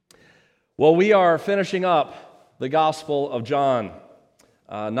Well, we are finishing up the Gospel of John.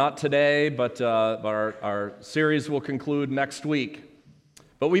 Not today, but our series will conclude next week.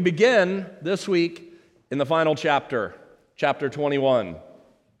 But we begin this week in the final chapter, chapter 21.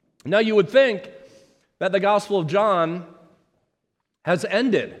 Now, you would think that the Gospel of John has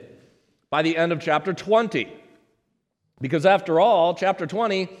ended by the end of chapter 20. Because after all, chapter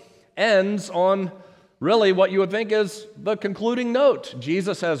 20 ends on really what you would think is the concluding note.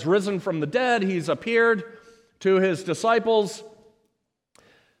 Jesus has risen from the dead. He's appeared to his disciples.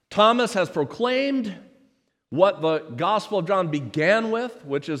 Thomas has proclaimed what the Gospel of John began with,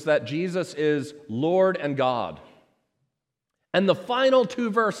 which is that Jesus is Lord and God. And the final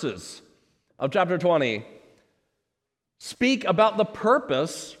two verses of chapter 20 speak about the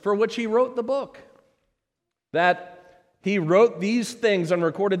purpose for which he wrote the book. That he wrote these things and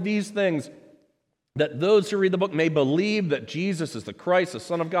recorded these things, that those who read the book may believe that Jesus is the Christ, the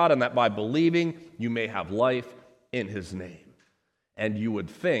Son of God, and that by believing you may have life in his name. And you would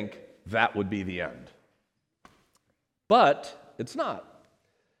think that would be the end. But it's not.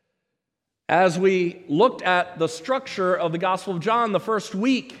 As we looked at the structure of the Gospel of John the first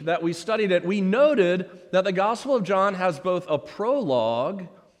week that we studied it, we noted that the Gospel of John has both a prologue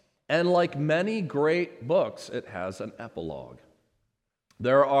and, like many great books, it has an epilogue.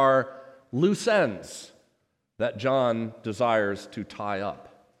 There are loose ends that John desires to tie up.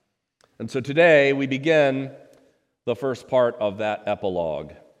 And so today we begin the first part of that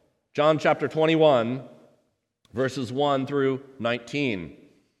epilogue. John chapter 21, verses 1 through 19.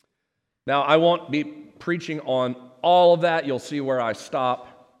 Now, I won't be preaching on all of that. You'll see where I stop.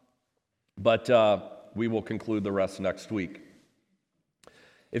 But we will conclude the rest next week.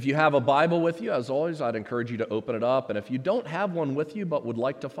 If you have a Bible with you, as always, I'd encourage you to open it up. And if you don't have one with you but would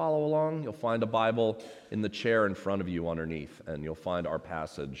like to follow along, you'll find a Bible in the chair in front of you underneath. And you'll find our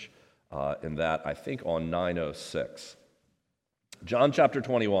passage in that, I think, on 906. John chapter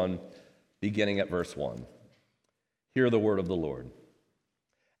 21, beginning at verse 1. Hear the word of the Lord.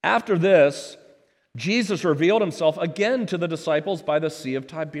 After this, Jesus revealed himself again to the disciples by the Sea of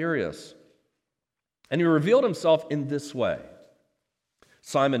Tiberias. And he revealed himself in this way.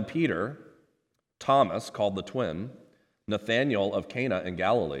 Simon Peter, Thomas, called the twin, Nathanael of Cana in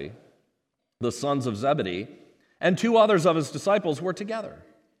Galilee, the sons of Zebedee, and two others of his disciples were together.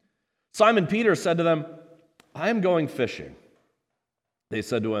 Simon Peter said to them, "I am going fishing." They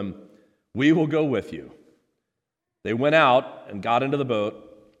said to him, "We will go with you." They went out and got into the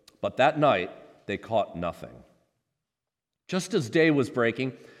boat, but that night they caught nothing. Just as day was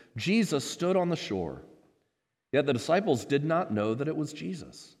breaking, Jesus stood on the shore. Yet the disciples did not know that it was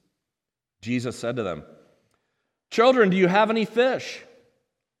Jesus. Jesus said to them, "Children, do you have any fish?"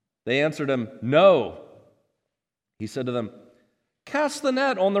 They answered him, "No." He said to them, "Cast the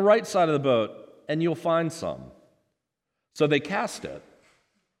net on the right side of the boat, and you'll find some." So they cast it.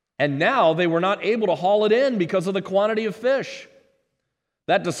 And now they were not able to haul it in because of the quantity of fish.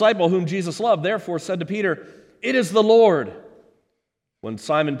 That disciple whom Jesus loved therefore said to Peter, "It is the Lord." When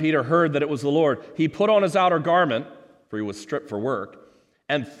Simon Peter heard that it was the Lord, he put on his outer garment, for he was stripped for work,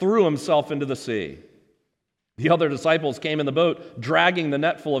 and threw himself into the sea. The other disciples came in the boat, dragging the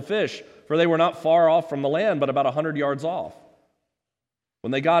net full of fish, for they were not far off from the land, but about 100 yards off. When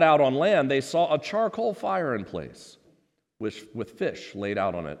they got out on land, they saw a charcoal fire in place, with fish laid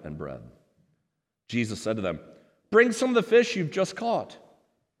out on it and bread. Jesus said to them, "Bring some of the fish you've just caught."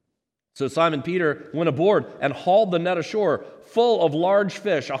 So Simon Peter went aboard and hauled the net ashore, full of large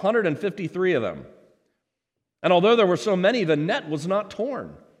fish, 153 of them. And although there were so many, the net was not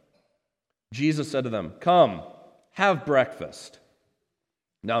torn. Jesus said to them, "Come, have breakfast."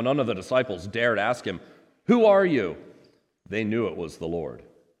 Now none of the disciples dared ask him, "Who are you?" They knew it was the Lord.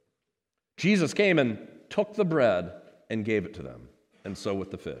 Jesus came and took the bread and gave it to them, and so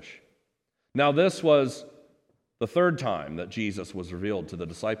with the fish. Now this was the third time that Jesus was revealed to the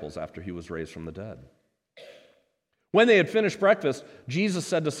disciples after he was raised from the dead. When they had finished breakfast, Jesus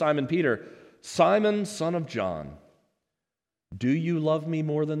said to Simon Peter, "Simon, son of John, do you love me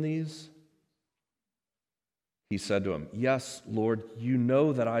more than these?" He said to him, "Yes, Lord, you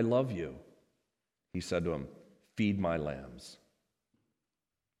know that I love you." He said to him, "Feed my lambs."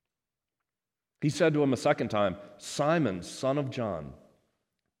 He said to him a second time, "Simon, son of John,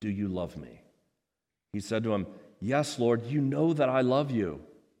 do you love me?" He said to him, "Yes, Lord, you know that I love you."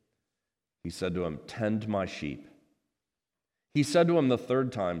 He said to him, "Tend my sheep." He said to him the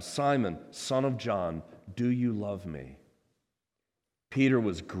third time, "Simon, son of John, do you love me?" Peter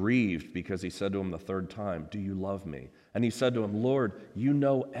was grieved because he said to him the third time, "Do you love me?" And he said to him, "Lord, you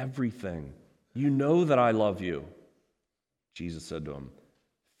know everything. You know that I love you." Jesus said to him,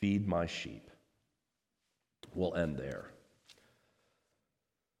 feed my sheep. We'll end there.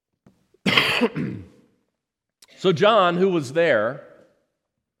 So John, who was there,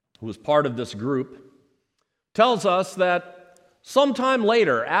 who was part of this group, tells us that sometime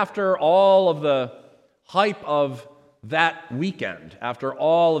later, after all of the hype of that weekend, after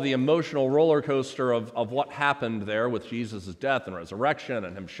all of the emotional roller coaster of what happened there with Jesus' death and resurrection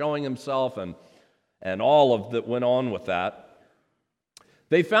and him showing himself and all of that went on with that,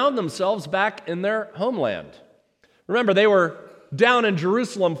 they found themselves back in their homeland. Remember, they were down in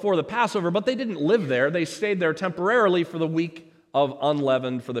Jerusalem for the Passover, but they didn't live there. They stayed there temporarily for the week of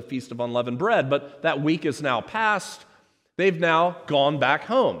unleavened, for the Feast of Unleavened Bread. But that week is now past. They've now gone back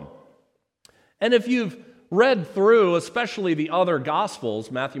home. And if you've read through, especially the other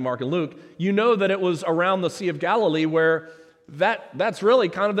Gospels, Matthew, Mark, and Luke, you know that it was around the Sea of Galilee where that's really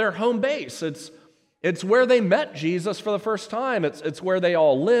kind of their home base. It's where they met Jesus for the first time. It's where they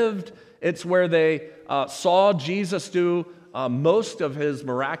all lived. It's where they saw Jesus do most of his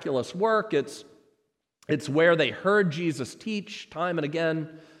miraculous work. It's where they heard Jesus teach time and again.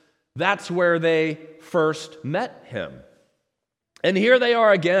 That's where they first met him. And here they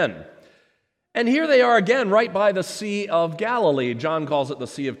are again. And here they are again right by the Sea of Galilee. John calls it the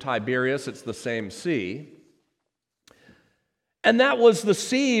Sea of Tiberias. It's the same sea. And that was the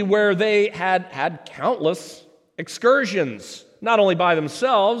sea where they had countless excursions, not only by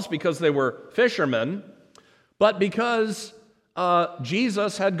themselves because they were fishermen, but because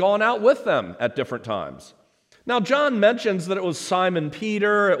Jesus had gone out with them at different times. Now, John mentions that it was Simon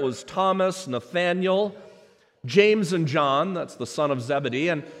Peter, it was Thomas, Nathanael, James and John, that's the son of Zebedee,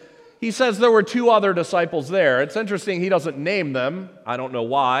 and he says there were two other disciples there. It's interesting he doesn't name them. I don't know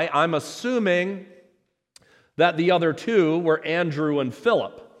why. I'm assuming that the other two were Andrew and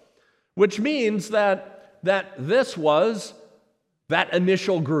Philip, which means that this was that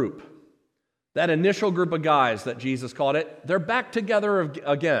initial group. That initial group of guys that Jesus called it, they're back together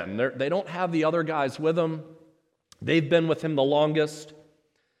again. They don't have the other guys with them. They've been with him the longest.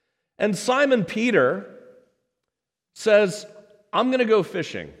 And Simon Peter says, I'm going to go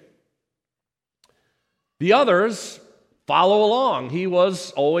fishing. The others follow along. He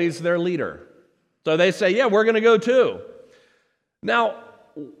was always their leader. So they say, yeah, we're going to go too. Now,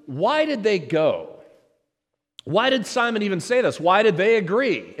 why did they go? Why did Simon even say this? Why did they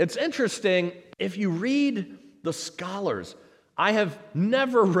agree? It's interesting. If you read the scholars, I have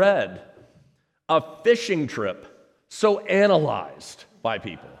never read a fishing trip so analyzed by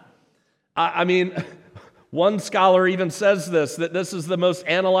people. I mean, one scholar even says this, that this is the most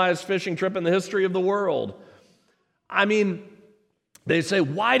analyzed fishing trip in the history of the world. I mean, they say,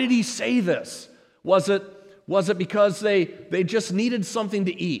 why did he say this? Was it because they just needed something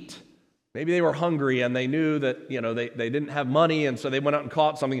to eat? Maybe they were hungry and they knew that, they didn't have money and so they went out and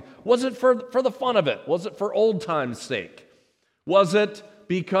caught something. Was it for the fun of it? Was it for old times' sake? Was it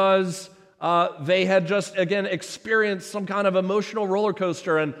because they had just, again, experienced some kind of emotional roller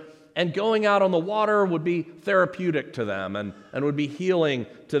coaster and going out on the water would be therapeutic to them and would be healing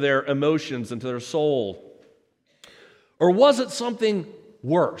to their emotions and to their soul? Or was it something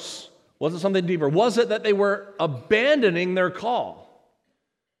worse? Was it something deeper? Was it that they were abandoning their call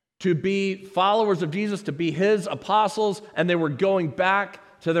to be followers of Jesus, to be his apostles, and they were going back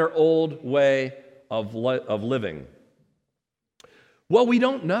to their old way of living? Well, we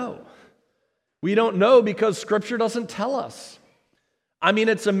don't know. We don't know because Scripture doesn't tell us. I mean,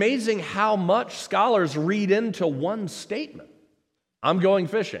 it's amazing how much scholars read into one statement. I'm going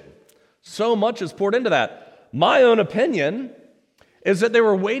fishing. So much is poured into that. My own opinion is that they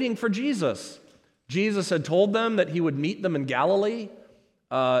were waiting for Jesus. Jesus had told them that he would meet them in Galilee.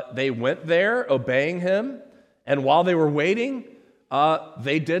 They went there, obeying him, and while they were waiting,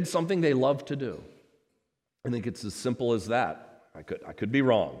 they did something they loved to do. I think it's as simple as that. I could be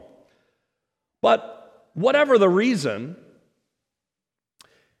wrong. But whatever the reason,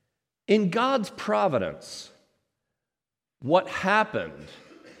 in God's providence, what happened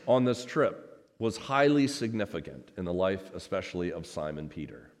on this trip was highly significant in the life, especially of Simon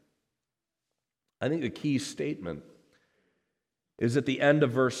Peter. I think the key statement is at the end of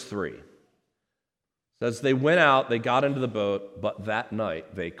verse 3. It says, they went out, they got into the boat, but that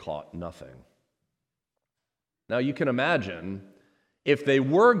night they caught nothing. Now you can imagine if they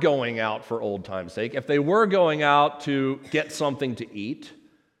were going out for old time's sake, if they were going out to get something to eat,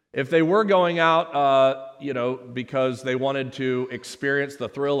 if they were going out, because they wanted to experience the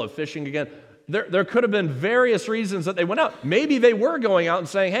thrill of fishing again, there could have been various reasons that they went out. Maybe they were going out and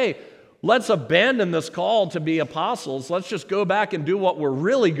saying, hey, let's abandon this call to be apostles. Let's just go back and do what we're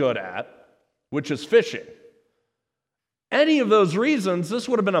really good at, which is fishing. any of those reasons, this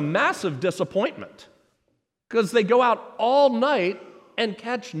would have been a massive disappointment because they go out all night and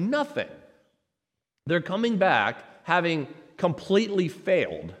catch nothing. They're coming back having completely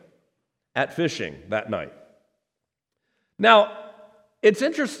failed at fishing that night. Now, it's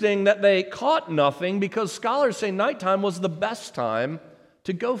interesting that they caught nothing because scholars say nighttime was the best time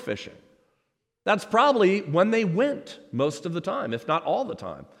to go fishing. That's probably when they went most of the time, if not all the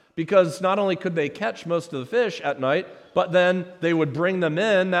time, because not only could they catch most of the fish at night, but then they would bring them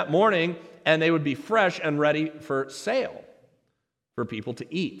in that morning and they would be fresh and ready for sale for people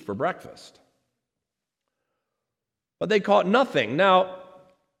to eat for breakfast. But they caught nothing. Now,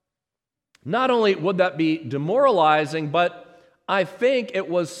 not only would that be demoralizing, but I think it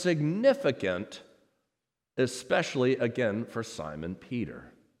was significant, especially again for Simon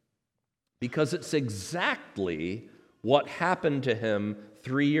Peter, because it's exactly what happened to him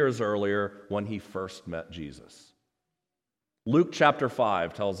 3 years earlier when he first met Jesus. Luke chapter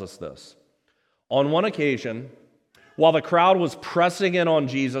 5 tells us this. On one occasion, while the crowd was pressing in on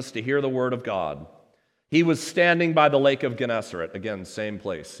Jesus to hear the word of God, he was standing by the lake of Gennesaret, again, same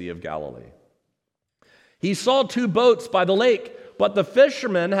place, Sea of Galilee. He saw 2 boats by the lake, but the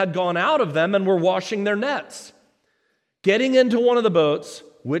fishermen had gone out of them and were washing their nets. Getting into one of the boats,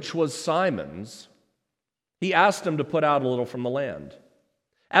 which was Simon's, he asked him to put out a little from the land.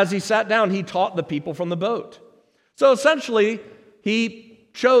 As he sat down, he taught the people from the boat. So essentially, he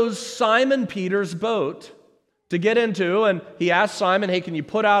chose Simon Peter's boat to get into, and he asked Simon, hey, can you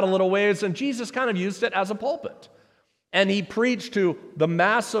put out a little ways? And Jesus kind of used it as a pulpit. And he preached to the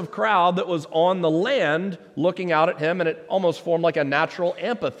massive crowd that was on the land looking out at him, and it almost formed like a natural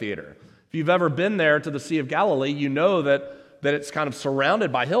amphitheater. If you've ever been there to the Sea of Galilee, you know that it's kind of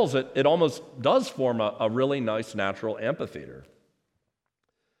surrounded by hills. It almost does form a really nice natural amphitheater.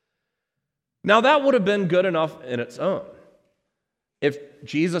 Now, that would have been good enough in its own. If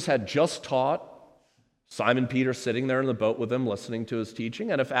Jesus had just taught, Simon Peter sitting there in the boat with him, listening to his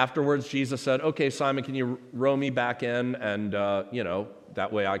teaching, and if afterwards Jesus said, okay, Simon, can you row me back in, and,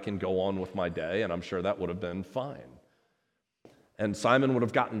 that way I can go on with my day, and I'm sure that would have been fine. And Simon would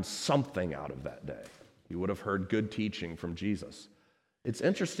have gotten something out of that day. He would have heard good teaching from Jesus. It's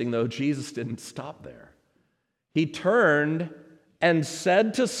interesting, though, Jesus didn't stop there. He turned and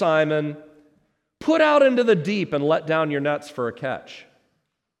said to Simon, put out into the deep and let down your nets for a catch.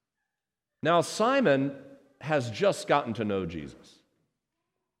 Now, Simon has just gotten to know Jesus.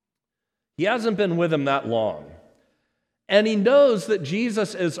 He hasn't been with him that long. And he knows that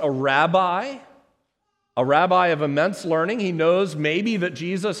Jesus is a rabbi of immense learning. He knows maybe that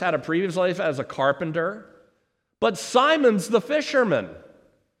Jesus had a previous life as a carpenter. But Simon's the fisherman.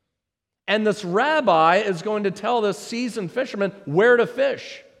 And this rabbi is going to tell this seasoned fisherman where to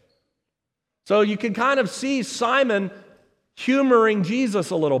fish. So you can kind of see Simon humoring Jesus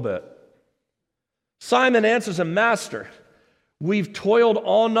a little bit. Simon answers him, Master, we've toiled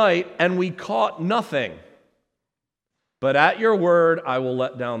all night and we caught nothing. But at your word, I will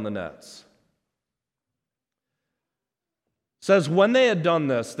let down the nets. It says, when they had done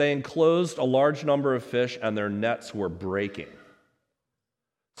this, they enclosed a large number of fish and their nets were breaking.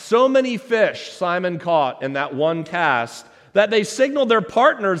 So many fish Simon caught in that one cast that they signaled their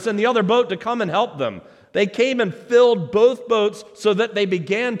partners in the other boat to come and help them. They came and filled both boats so that they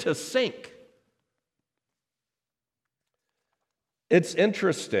began to sink. It's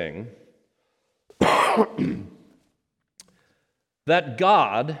interesting that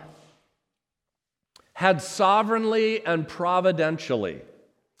God had sovereignly and providentially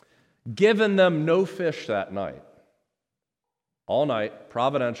given them no fish that night. All night,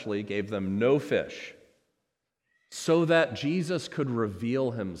 providentially gave them no fish so that Jesus could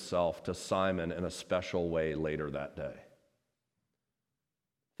reveal himself to Simon in a special way later that day.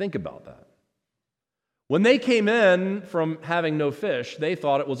 Think about that. When they came in from having no fish, they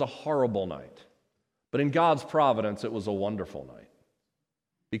thought it was a horrible night. But in God's providence, it was a wonderful night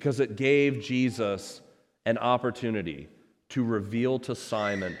because it gave Jesus an opportunity to reveal to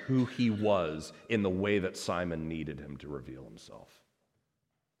Simon who he was in the way that Simon needed him to reveal himself.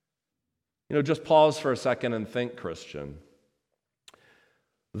 Just pause for a second and think, Christian.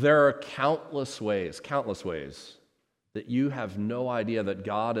 There are countless ways that you have no idea that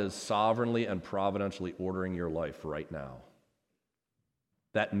God is sovereignly and providentially ordering your life right now.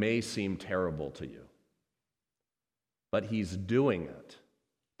 That may seem terrible to you, but he's doing it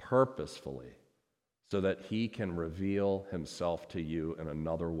purposefully so that he can reveal himself to you in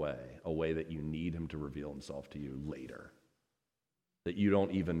another way, a way that you need him to reveal himself to you later, that you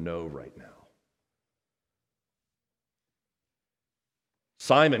don't even know right now.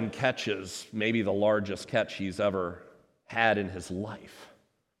 Simon catches maybe the largest catch he's ever had in his life.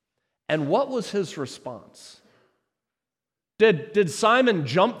 And what was his response? Did Simon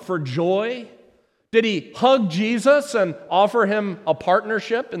jump for joy? Did he hug Jesus and offer him a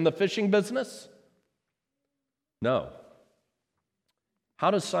partnership in the fishing business? No.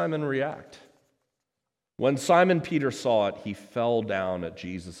 How does Simon react? When Simon Peter saw it, he fell down at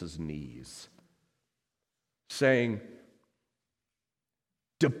Jesus' knees, saying,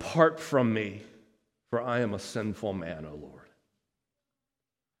 "Depart from me, for I am a sinful man, O Lord."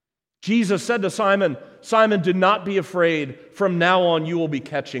 Jesus said to Simon, "Simon, do not be afraid. From now on you will be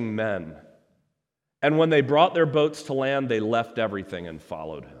catching men." And when they brought their boats to land, they left everything and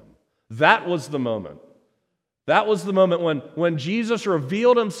followed him. That was the moment. That was the moment when Jesus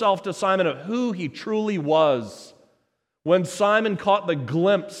revealed himself to Simon of who he truly was. When Simon caught the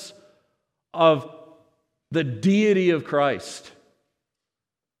glimpse of the deity of Christ.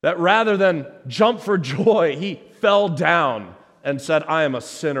 That rather than jump for joy, he fell down and said, "I am a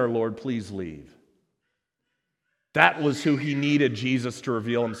sinner, Lord, please leave." That was who he needed Jesus to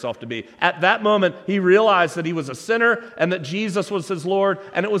reveal himself to be. At that moment, he realized that he was a sinner and that Jesus was his Lord.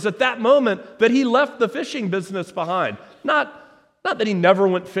 And it was at that moment that he left the fishing business behind. Not that he never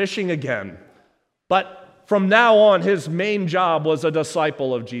went fishing again, but from now on, his main job was a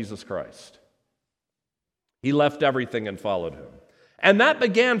disciple of Jesus Christ. He left everything and followed him. And that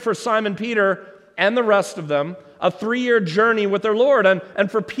began for Simon Peter and the rest of them a 3-year journey with their Lord. And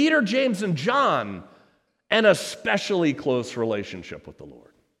for Peter, James, and John, an especially close relationship with the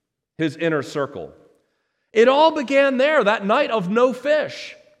Lord, his inner circle. It all began there, that night of no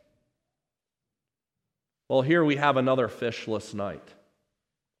fish. Well, here we have another fishless night.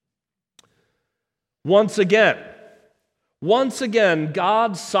 Once again,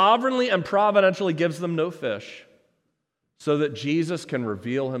 God sovereignly and providentially gives them no fish so that Jesus can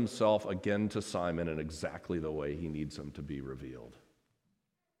reveal himself again to Simon in exactly the way he needs him to be revealed.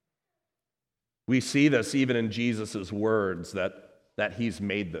 We see this even in Jesus' words that he's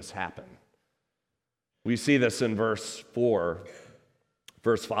made this happen. We see this in verse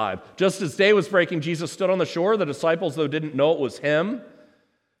 5. Just as day was breaking, Jesus stood on the shore. The disciples, though, didn't know it was him.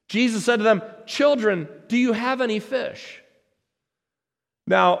 Jesus said to them, "Children, do you have any fish?"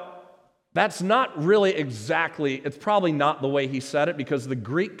 Now, that's not really exactly, it's probably not the way he said it, because the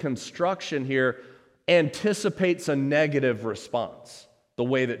Greek construction here anticipates a negative response. The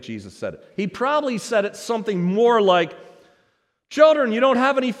way that Jesus said it. He probably said it something more like, "Children, you don't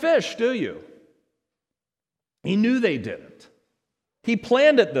have any fish, do you?" He knew they didn't. He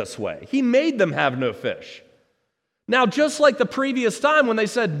planned it this way. He made them have no fish. Now, just like the previous time when they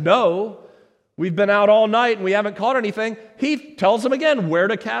said, "No, we've been out all night and we haven't caught anything," he tells them again where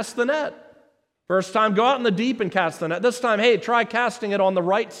to cast the net. First time, go out in the deep and cast the net. This time, hey, try casting it on the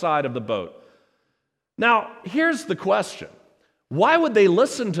right side of the boat. Now, here's the question. Why would they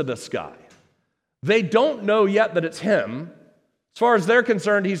listen to this guy? They don't know yet that it's him. As far as they're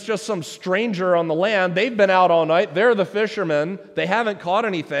concerned, he's just some stranger on the land. They've been out all night. They're the fishermen. They haven't caught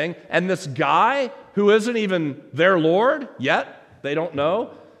anything. And this guy, who isn't even their Lord yet, they don't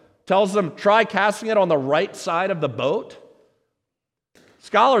know, tells them, try casting it on the right side of the boat.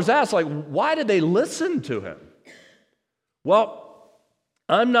 Scholars ask, why did they listen to him? Well,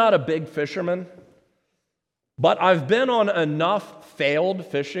 I'm not a big fisherman. But I've been on enough failed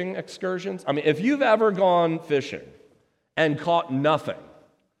fishing excursions. I mean, if you've ever gone fishing and caught nothing,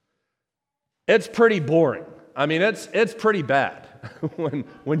 it's pretty boring. I mean, it's pretty bad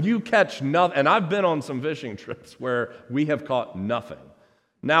when you catch nothing. And I've been on some fishing trips where we have caught nothing.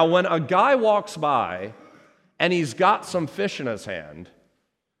 Now, when a guy walks by and he's got some fish in his hand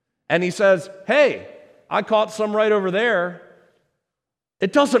and he says, "Hey, I caught some right over there,"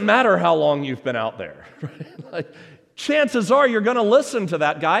 it doesn't matter how long you've been out there. Right? Chances are you're going to listen to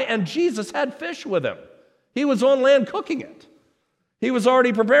that guy, and Jesus had fish with him. He was on land cooking it. He was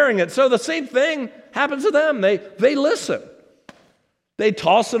already preparing it. So the same thing happens to them. They listen. They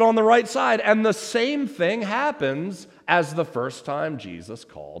toss it on the right side, and the same thing happens as the first time Jesus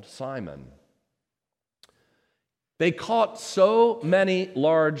called Simon. They caught so many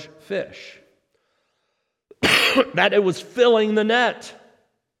large fish that it was filling the net.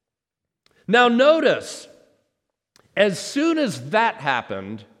 Now notice, as soon as that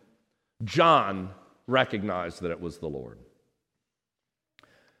happened, John recognized that it was the Lord.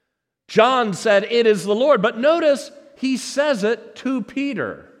 John said, "It is the Lord." But notice, he says it to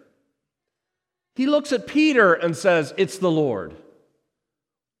Peter. He looks at Peter and says, "It's the Lord."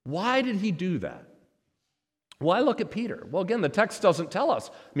 Why did he do that? Why look at Peter? Well, again, the text doesn't tell us.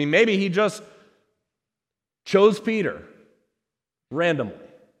 I mean, maybe he just chose Peter randomly.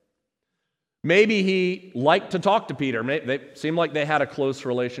 Maybe he liked to talk to Peter. They seemed like they had a close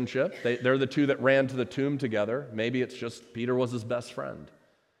relationship. They're the two that ran to the tomb together. Maybe it's just Peter was his best friend.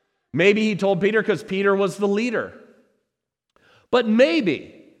 Maybe he told Peter because Peter was the leader. But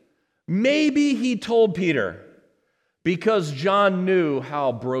maybe he told Peter because John knew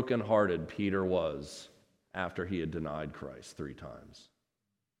how brokenhearted Peter was after he had denied Christ 3 times.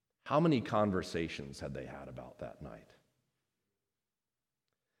 How many conversations had they had about that night?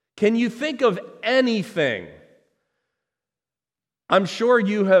 Can you think of anything? I'm sure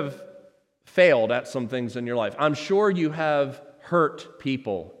you have failed at some things in your life. I'm sure you have hurt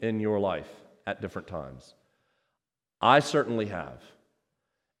people in your life at different times. I certainly have.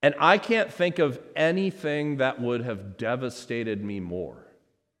 And I can't think of anything that would have devastated me more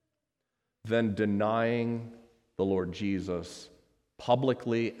than denying the Lord Jesus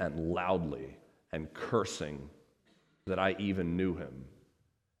publicly and loudly and cursing that I even knew him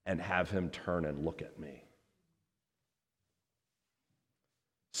and have him turn and look at me.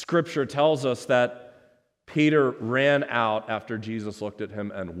 Scripture tells us that Peter ran out after Jesus looked at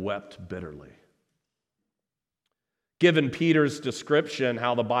him and wept bitterly. Given Peter's description,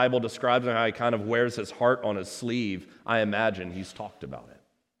 how the Bible describes him, how he kind of wears his heart on his sleeve, I imagine he's talked about it.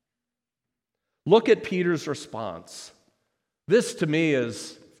 Look at Peter's response. This to me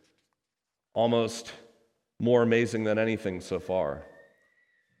is almost more amazing than anything so far.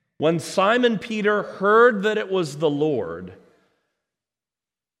 When Simon Peter heard that it was the Lord,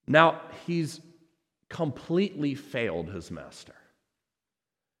 now he's completely failed his master.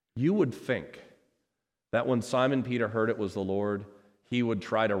 You would think that when Simon Peter heard it was the Lord, he would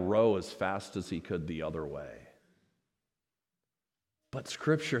try to row as fast as he could the other way. But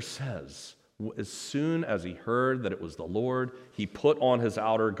Scripture says, as soon as he heard that it was the Lord, he put on his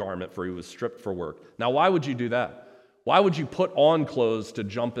outer garment, for he was stripped for work. Now, why would you do that? Why would you put on clothes to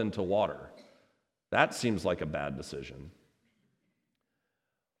jump into water? That seems like a bad decision.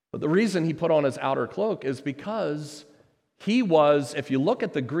 But the reason he put on his outer cloak is because he was, if you look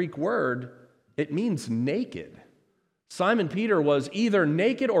at the Greek word, it means naked. Simon Peter was either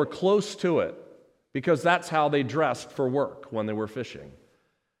naked or close to it, because that's how they dressed for work when they were fishing.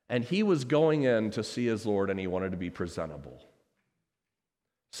 And he was going in to see his Lord, and he wanted to be presentable.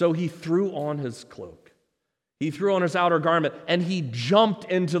 So he threw on his cloak. He threw on his outer garment, and he jumped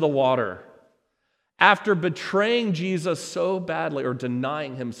into the water. After betraying Jesus so badly, or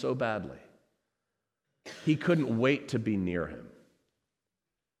denying him so badly, he couldn't wait to be near him.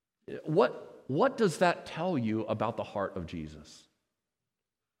 What does that tell you about the heart of Jesus?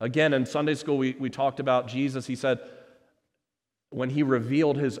 Again, in Sunday school, we talked about Jesus. He said, when he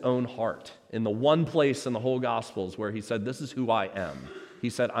revealed his own heart, in the one place in the whole Gospels where he said, this is who I am. He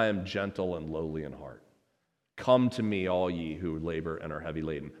said, I am gentle and lowly in heart. Come to me, all ye who labor and are heavy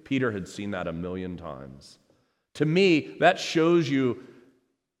laden. Peter had seen that 1,000,000 times. To me, that shows you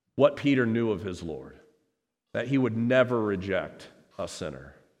what Peter knew of his Lord, that he would never reject a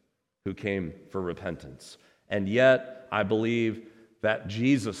sinner who came for repentance. And yet, I believe that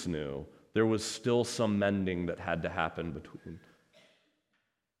Jesus knew there was still some mending that had to happen between.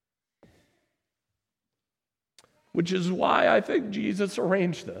 Which is why I think Jesus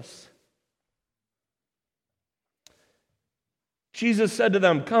arranged this. Jesus said to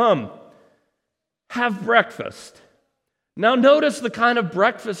them, come, have breakfast. Now notice the kind of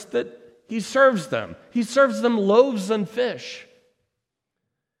breakfast that he serves them. He serves them loaves and fish.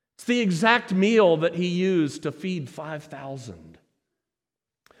 It's the exact meal that he used to feed 5,000.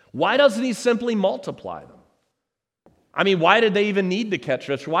 Why doesn't he simply multiply them? I mean, why did they even need to catch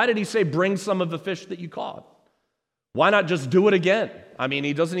fish? Why did he say, bring some of the fish that you caught? Why not just do it again? I mean,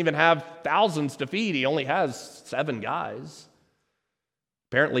 he doesn't even have thousands to feed. He only has 7 guys.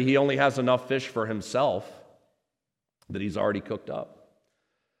 Apparently, he only has enough fish for himself that he's already cooked up.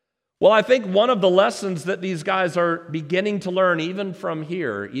 Well, I think one of the lessons that these guys are beginning to learn, even from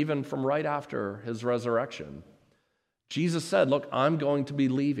here, even from right after his resurrection, Jesus said, look, I'm going to be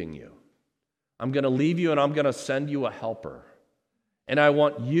leaving you. I'm going to leave you and I'm going to send you a helper. And I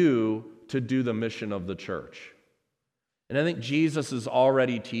want you to do the mission of the church. And I think Jesus is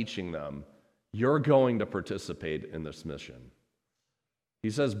already teaching them, you're going to participate in this mission. He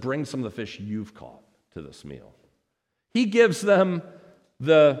says, bring some of the fish you've caught to this meal. He gives them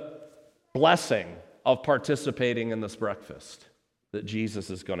the blessing of participating in this breakfast that Jesus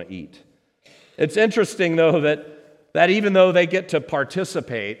is going to eat. It's interesting, though, that even though they get to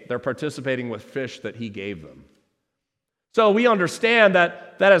participate, they're participating with fish that he gave them. So we understand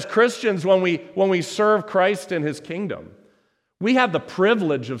that as Christians, when we serve Christ in his kingdom, We have the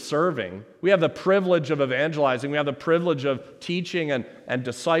privilege of serving. We have the privilege of evangelizing. We have the privilege of teaching and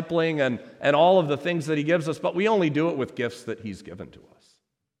discipling and all of the things that he gives us, but we only do it with gifts that he's given to us.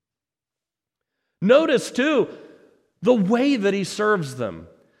 Notice, too, the way that he serves them.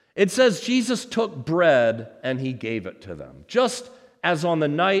 It says Jesus took bread and he gave it to them, just as on the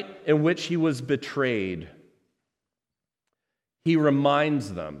night in which he was betrayed. He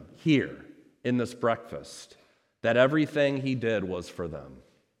reminds them here in this breakfast that everything he did was for them.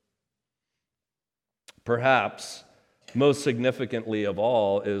 Perhaps most significantly of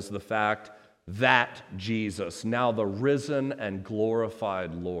all is the fact that Jesus, now the risen and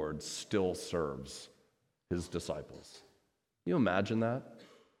glorified Lord, still serves his disciples. Can you imagine that?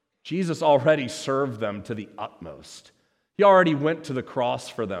 Jesus already served them to the utmost. He already went to the cross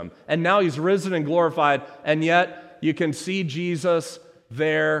for them. And now he's risen and glorified, and yet you can see Jesus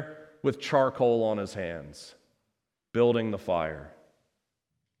there with charcoal on his hands, building the fire.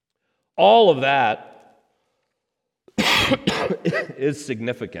 All of that is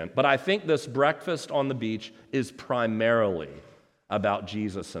significant, but I think this breakfast on the beach is primarily about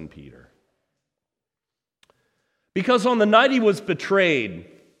Jesus and Peter. Because on the night he was betrayed,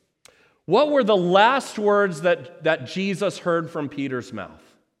 what were the last words that Jesus heard from Peter's mouth?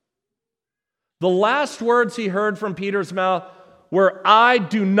 The last words he heard from Peter's mouth were, "I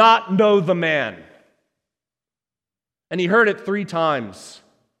do not know the man." And he heard it 3 times.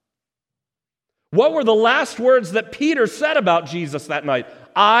 What were the last words that Peter said about Jesus that night?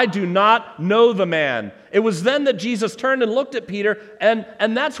 "I do not know the man." It was then that Jesus turned and looked at Peter, and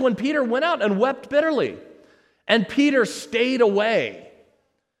that's when Peter went out and wept bitterly. And Peter stayed away.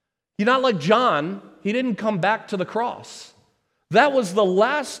 He's not like John. He didn't come back to the cross. That was the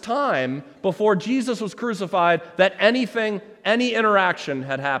last time before Jesus was crucified that any interaction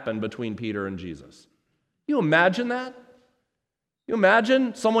had happened between Peter and Jesus. You imagine that? You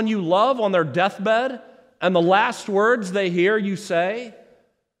imagine someone you love on their deathbed and the last words they hear you say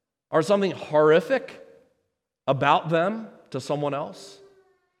are something horrific about them to someone else?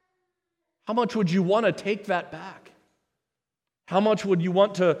 How much would you want to take that back? How much would you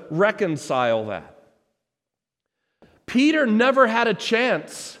want to reconcile that? Peter never had a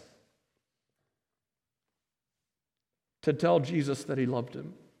chance to tell Jesus that he loved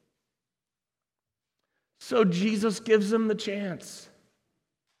him. So Jesus gives him the chance.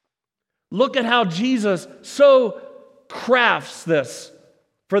 Look at how Jesus so crafts this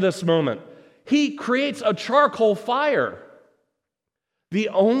for this moment. He creates a charcoal fire. The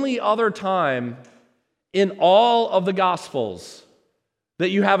only other time in all of the Gospels that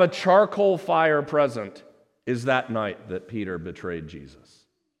you have a charcoal fire present is that night that Peter betrayed Jesus.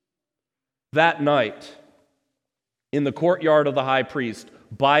 That night, in the courtyard of the high priest,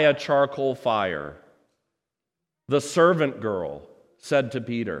 by a charcoal fire, the servant girl said to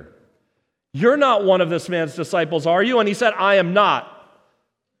Peter, "You're not one of this man's disciples, are you?" And he said, "I am not."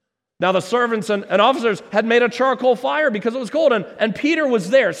 Now the servants and officers had made a charcoal fire because it was cold, and Peter was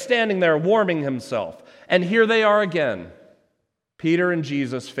there, standing there, warming himself. And here they are again, Peter and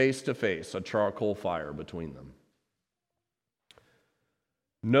Jesus face to face, a charcoal fire between them.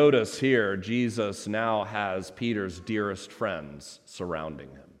 Notice here, Jesus now has Peter's dearest friends surrounding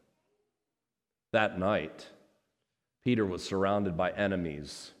him. That night, Peter was surrounded by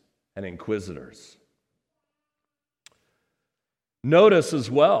enemies and inquisitors. Notice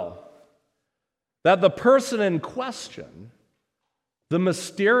as well that the person in question, the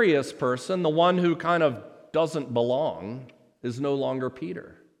mysterious person, the one who kind of doesn't belong, is no longer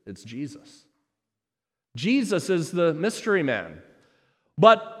Peter. It's Jesus. Jesus is the mystery man.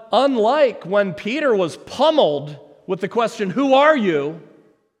 But unlike when Peter was pummeled with the question, "Who are you?"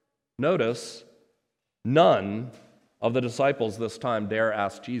 notice, none of the disciples this time dare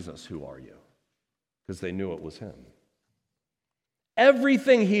ask Jesus, "Who are you?" because they knew it was him.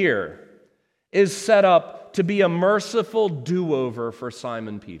 Everything here is set up to be a merciful do-over for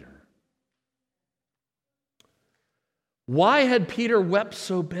Simon Peter. Why had Peter wept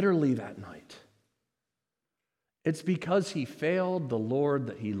so bitterly that night? It's because he failed the Lord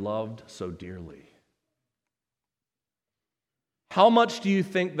that he loved so dearly. How much do you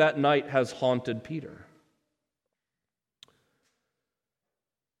think that night has haunted Peter?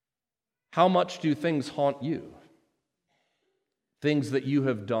 How much do things haunt you? Things that you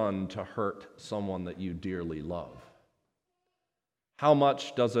have done to hurt someone that you dearly love. How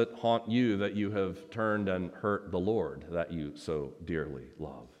much does it haunt you that you have turned and hurt the Lord that you so dearly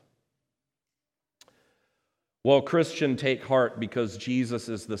love? Well, Christian, take heart, because Jesus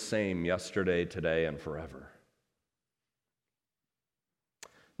is the same yesterday, today, and forever.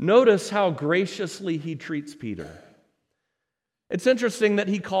 Notice how graciously he treats Peter. It's interesting that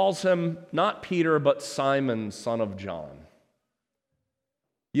he calls him not Peter, but Simon, son of John.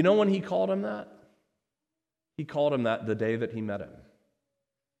 You know when he called him that? He called him that the day that he met him.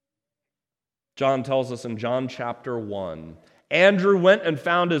 John tells us in John chapter 1, Andrew went and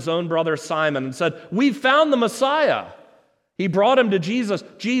found his own brother Simon and said, "We found the Messiah." He brought him to Jesus.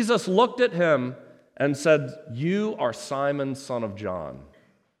 Jesus looked at him and said, "You are Simon, son of John,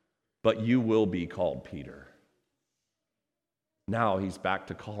 but you will be called Peter." Now he's back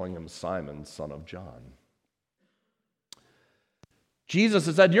to calling him Simon, son of John. Jesus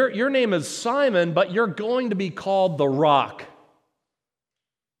has said, your name is Simon, but you're going to be called the Rock.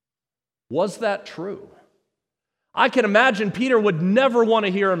 Was that true? I can imagine Peter would never want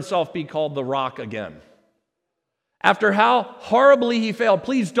to hear himself be called the Rock again. After how horribly he failed,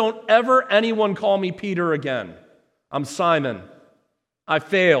 please don't ever anyone call me Peter again. I'm Simon. I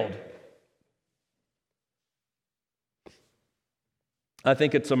failed. I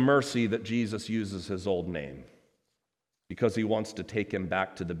think it's a mercy that Jesus uses his old name because he wants to take him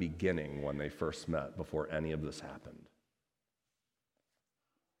back to the beginning when they first met before any of this happened.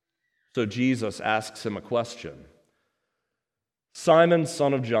 So Jesus asks him a question. Simon,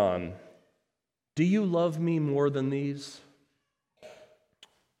 son of John, do you love me more than these?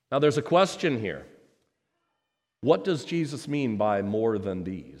 Now there's a question here. What does Jesus mean by more than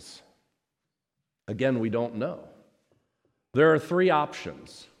these? Again, we don't know. There are three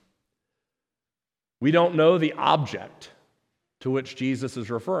options. We don't know the object to which Jesus is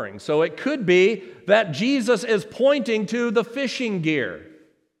referring. So it could be that Jesus is pointing to the fishing gear.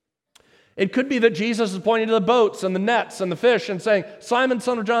 It could be that Jesus is pointing to the boats and the nets and the fish and saying, Simon,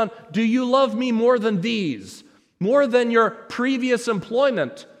 son of John, do you love me more than these? More than your previous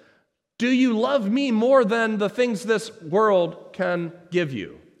employment? Do you love me more than the things this world can give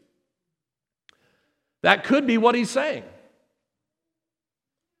you? That could be what he's saying.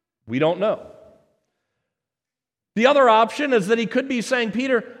 We don't know. The other option is that he could be saying,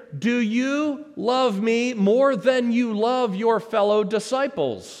 Peter, do you love me more than you love your fellow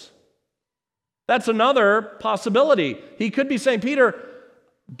disciples? That's another possibility. He could be saying, Peter,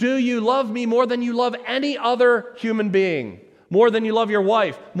 do you love me more than you love any other human being? More than you love your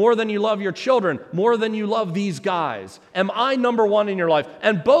wife? More than you love your children? More than you love these guys? Am I number one in your life?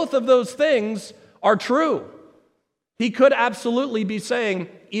 And both of those things are true. He could absolutely be saying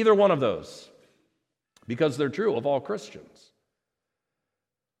either one of those because they're true of all Christians.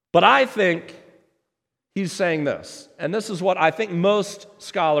 But I think he's saying this, and this is what I think most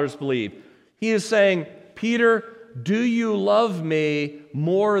scholars believe. He is saying, Peter, do you love me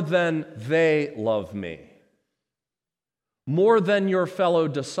more than they love me? More than your fellow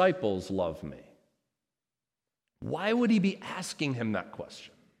disciples love me? Why would he be asking him that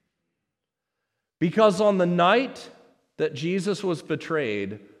question? Because on the night that Jesus was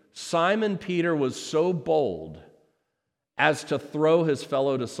betrayed, Simon Peter was so bold as to throw his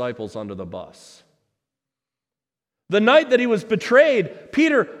fellow disciples under the bus. The night that he was betrayed,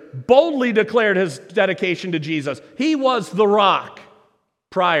 Peter boldly declared his dedication to Jesus. He was the Rock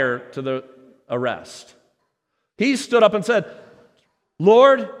prior to the arrest. He stood up and said,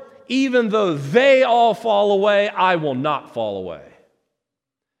 Lord, even though they all fall away, I will not fall away.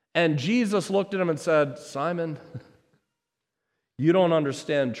 And Jesus looked at him and said, Simon, you don't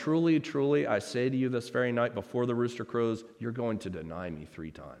understand. Truly, truly, I say to you this very night before the rooster crows, you're going to deny me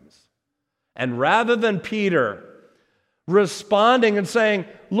 3 times. And rather than Peter responding and saying,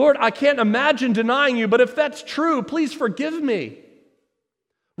 Lord, I can't imagine denying you, but if that's true, please forgive me.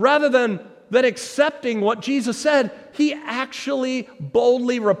 Rather than accepting what Jesus said, he actually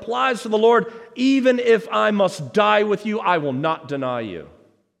boldly replies to the Lord, even if I must die with you, I will not deny you.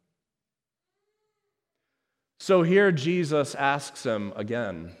 So here Jesus asks him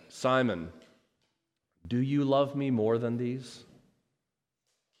again, Simon, do you love me more than these?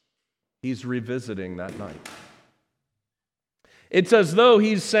 He's revisiting that night. It's as though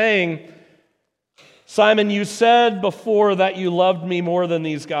he's saying, Simon, you said before that you loved me more than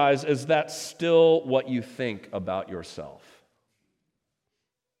these guys. Is that still what you think about yourself?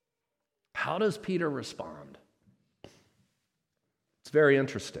 How does Peter respond? It's very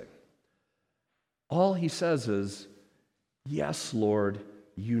interesting. All he says is, yes, Lord,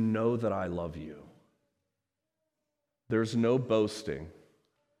 you know that I love you. There's no boasting.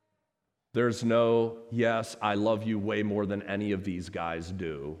 There's no, yes, I love you way more than any of these guys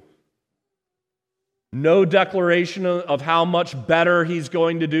do. No declaration of how much better he's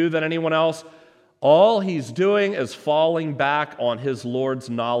going to do than anyone else. All he's doing is falling back on his Lord's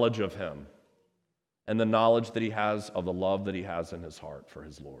knowledge of him and the knowledge that he has of the love that he has in his heart for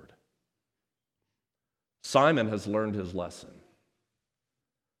his Lord. Simon has learned his lesson.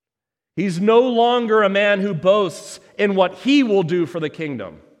 He's no longer a man who boasts in what he will do for the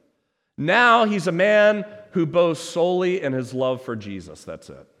kingdom. Now he's a man who boasts solely in his love for Jesus. That's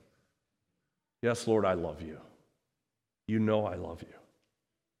it. Yes, Lord, I love you. You know I love you.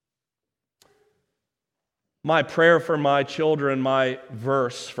 My prayer for my children, my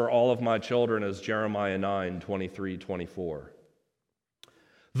verse for all of my children is Jeremiah 9:23-24.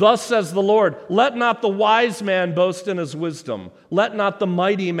 Thus says the Lord, let not the wise man boast in his wisdom. Let not the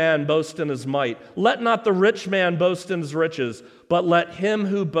mighty man boast in his might. Let not the rich man boast in his riches. But let him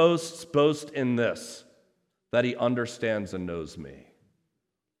who boasts boast in this, that he understands and knows me.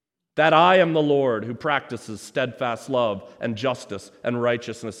 That I am the Lord who practices steadfast love and justice and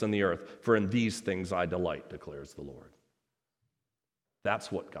righteousness in the earth. For in these things I delight, declares the Lord.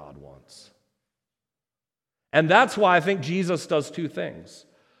 That's what God wants. And that's why I think Jesus does two things.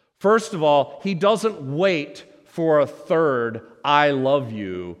 First of all, he doesn't wait for a third I love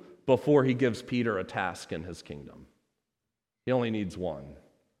you before he gives Peter a task in his kingdom. He only needs one.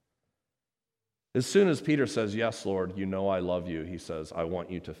 As soon as Peter says, yes, Lord, you know I love you, he says, I want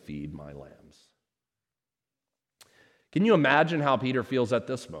you to feed my lambs. Can you imagine how Peter feels at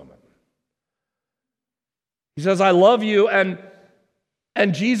this moment? He says, I love you, and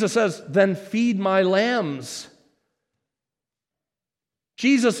Jesus says, then feed my lambs.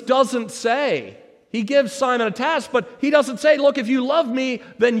 Jesus doesn't say, he gives Simon a task, but he doesn't say, look, if you love me,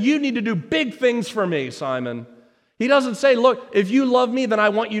 then you need to do big things for me, Simon. He doesn't say, look, if you love me, then I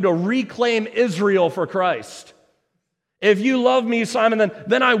want you to reclaim Israel for Christ. If you love me, Simon,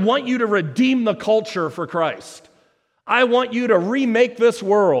 then I want you to redeem the culture for Christ. I want you to remake this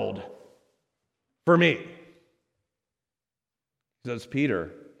world for me. He says,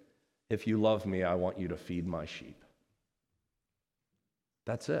 Peter, if you love me, I want you to feed my sheep.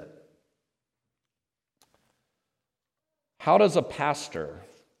 That's it. How does a pastor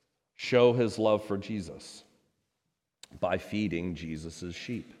show his love for Jesus? By feeding Jesus'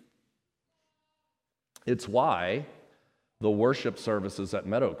 sheep. It's why the worship services at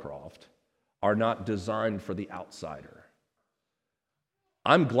Meadowcroft are not designed for the outsider.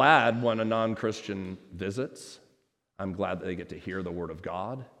 I'm glad when a non-Christian visits. I'm glad that they get to hear the Word of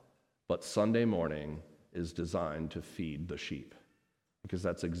God. But Sunday morning is designed to feed the sheep. Because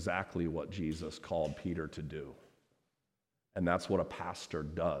that's exactly what Jesus called Peter to do. And that's what a pastor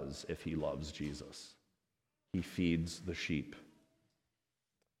does if he loves Jesus. He feeds the sheep.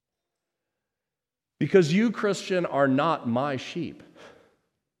 Because you, Christian, are not my sheep.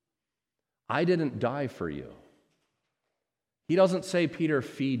 I didn't die for you. He doesn't say, Peter,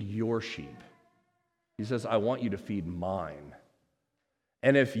 feed your sheep. He says, I want you to feed mine.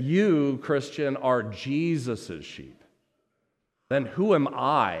 And if you, Christian, are Jesus' sheep, then who am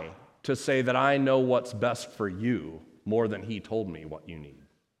I to say that I know what's best for you more than he told me what you need?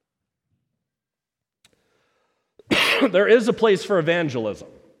 There is a place for evangelism,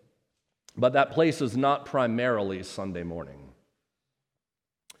 but that place is not primarily Sunday morning.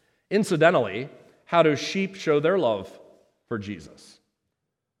 Incidentally, how do sheep show their love for Jesus?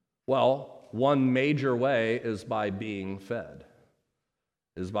 Well, one major way is by being fed,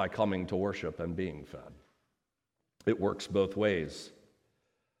 is by coming to worship and being fed. It works both ways.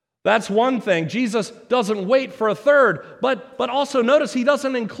 That's one thing. Jesus doesn't wait for a third, but also notice he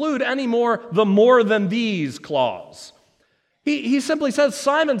doesn't include anymore the more than these clause. He simply says,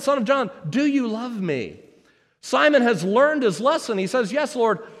 Simon, son of John, do you love me? Simon has learned his lesson. He says, yes,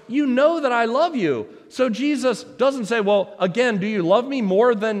 Lord, you know that I love you. So Jesus doesn't say, well, again, do you love me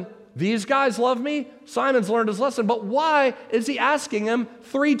more than these guys love me? Simon's learned his lesson, but why is he asking him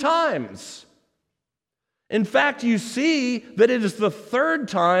 3 times? In fact, you see that it is the third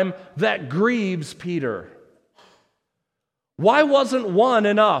time that grieves Peter. Why wasn't one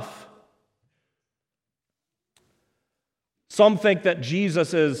enough? Some think that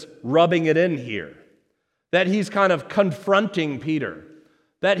Jesus is rubbing it in here, that he's kind of confronting Peter,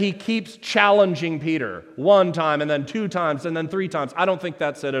 that he keeps challenging Peter 1 time and then 2 times and then 3 times. I don't think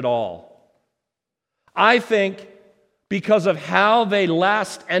that's it at all. I think because of how they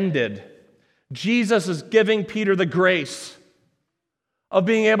last ended, Jesus is giving Peter the grace of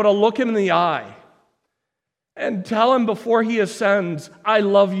being able to look him in the eye and tell him before he ascends, I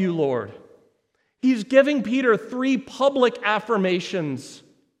love you, Lord. He's giving Peter 3 public affirmations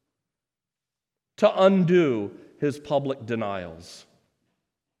to undo his public denials.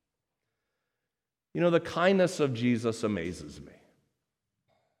 You know, the kindness of Jesus amazes me.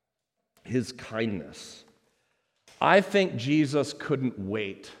 His kindness. I think Jesus couldn't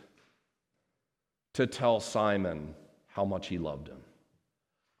wait to tell Simon how much he loved him.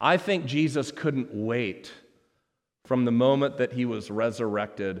 I think Jesus couldn't wait from the moment that he was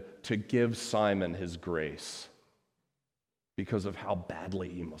resurrected to give Simon his grace because of how badly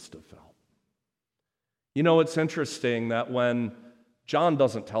he must have felt. You know, it's interesting that when John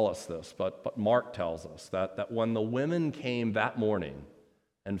doesn't tell us this, but Mark tells us that when the women came that morning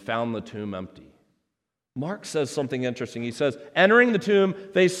and found the tomb empty, Mark says something interesting. He says, entering the tomb,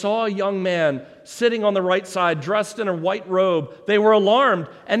 they saw a young man sitting on the right side, dressed in a white robe. They were alarmed,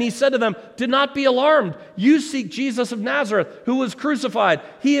 and he said to them, "Do not be alarmed. You seek Jesus of Nazareth, who was crucified.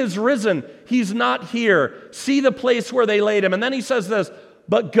 He is risen. He's not here. See the place where they laid him." And then he says this,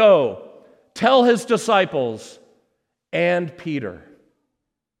 "But go, tell his disciples and Peter."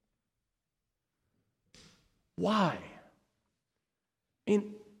 Why?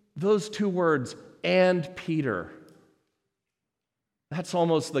 Those two words, "and Peter," that's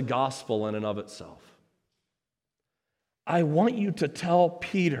almost the gospel in and of itself. I want you to tell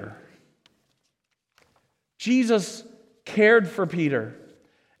Peter. Jesus cared for Peter,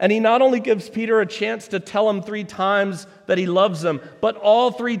 and he not only gives Peter a chance to tell him 3 times that he loves him, but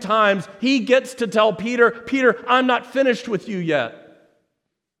all 3 times he gets to tell Peter, "Peter, I'm not finished with you yet.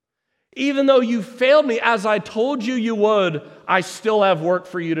 Even though you failed me as I told you you would, I still have work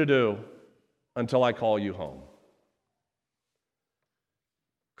for you to do until I call you home."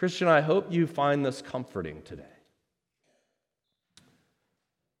 Christian, I hope you find this comforting today.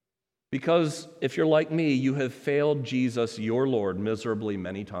 Because if you're like me, you have failed Jesus, your Lord, miserably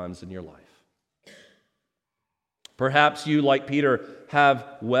many times in your life. Perhaps you, like Peter,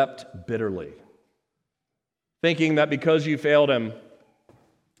 have wept bitterly, thinking that because you failed him,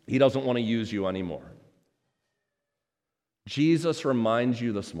 he doesn't want to use you anymore. Jesus reminds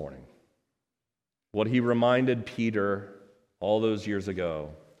you this morning what he reminded Peter all those years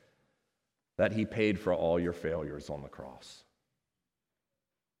ago, that he paid for all your failures on the cross.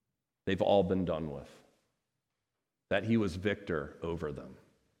 They've all been done with. That he was victor over them.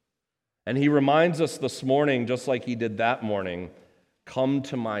 And he reminds us this morning, just like he did that morning, "Come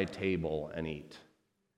to my table and eat."